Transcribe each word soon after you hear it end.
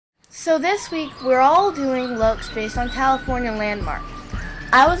So this week, we're all doing looks based on California landmarks.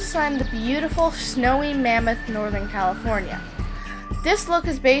 I was assigned the beautiful, snowy Mammoth, Northern California. This look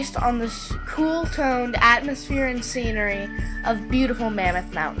is based on the cool-toned atmosphere and scenery of beautiful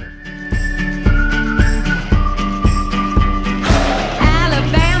Mammoth Mountain.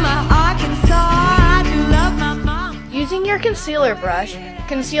 Alabama, Arkansas, I do love my mom. Using your concealer brush,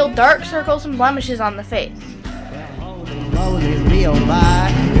 conceal dark circles and blemishes on the face.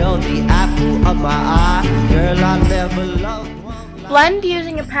 Blend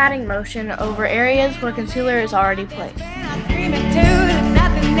using a patting motion over areas where concealer is already placed.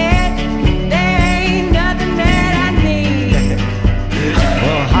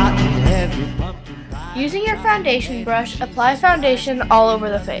 Using your foundation brush, apply foundation all over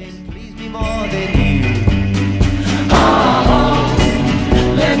the face.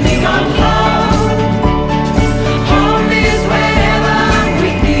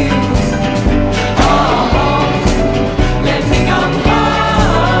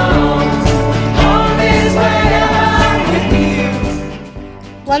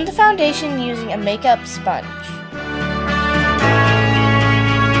 Blend the foundation using a makeup sponge.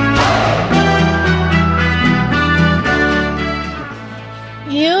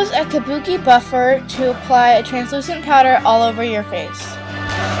 Use a kabuki buffer to apply a translucent powder all over your face.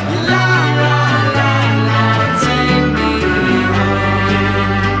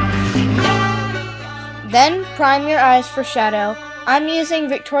 Then prime your eyes for shadow. I'm using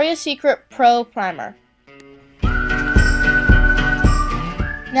Victoria's Secret Pro Primer.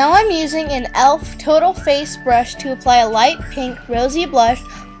 Now I'm using an e.l.f. Total Face brush to apply a light pink rosy blush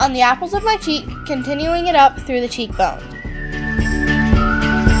on the apples of my cheek, continuing it up through the cheekbone.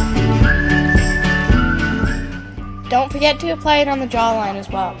 Don't forget to apply it on the jawline as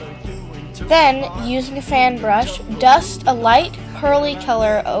well. Then, using a fan brush, dust a light pearly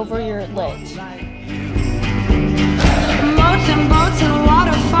color over your lids.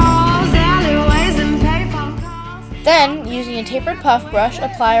 Then, using a tapered puff brush,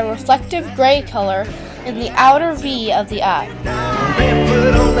 apply a reflective gray color in the outer V of the eye.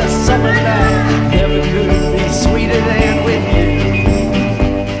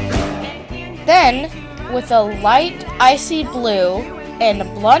 Then, with a light icy blue and a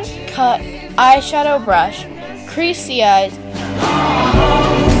blunt cut eyeshadow brush, crease the eyes.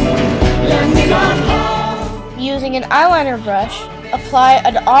 Using an eyeliner brush, apply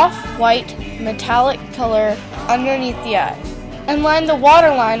an off-white metallic color underneath the eyes, and line the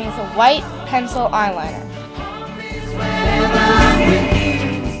waterline with a white pencil eyeliner.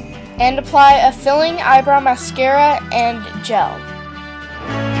 And apply a filling eyebrow mascara and gel.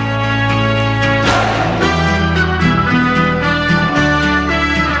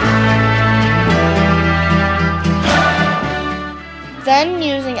 Then,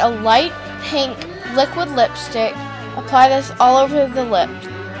 using a light pink liquid lipstick, apply this all over the lips.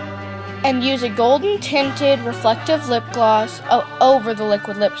 And use a golden tinted reflective lip gloss over the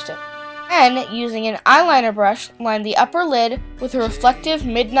liquid lipstick. And, using an eyeliner brush, line the upper lid with a reflective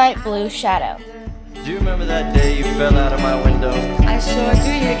midnight blue shadow. Do you remember that day you fell out of my window? I sure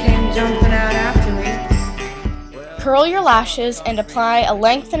do. You came jumping out after me. Curl your lashes and apply a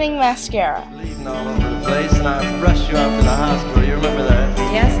lengthening mascara. Bleeding all over the place, and I rushed you out to the hospital. You remember that?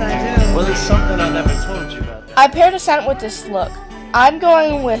 Yes, I do. Well, there's something I never told you about that. I paired a scent with this look. I'm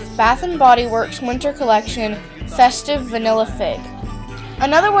going with Bath & Body Works Winter Collection Festive Vanilla Fig.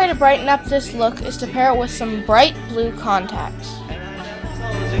 Another way to brighten up this look is to pair it with some bright blue contacts.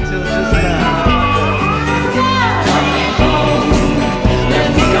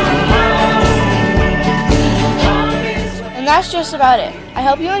 And that's just about it. I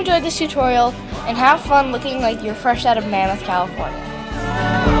hope you enjoyed this tutorial and have fun looking like you're fresh out of Mammoth, California.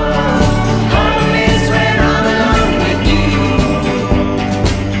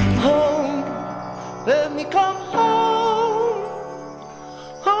 Let me come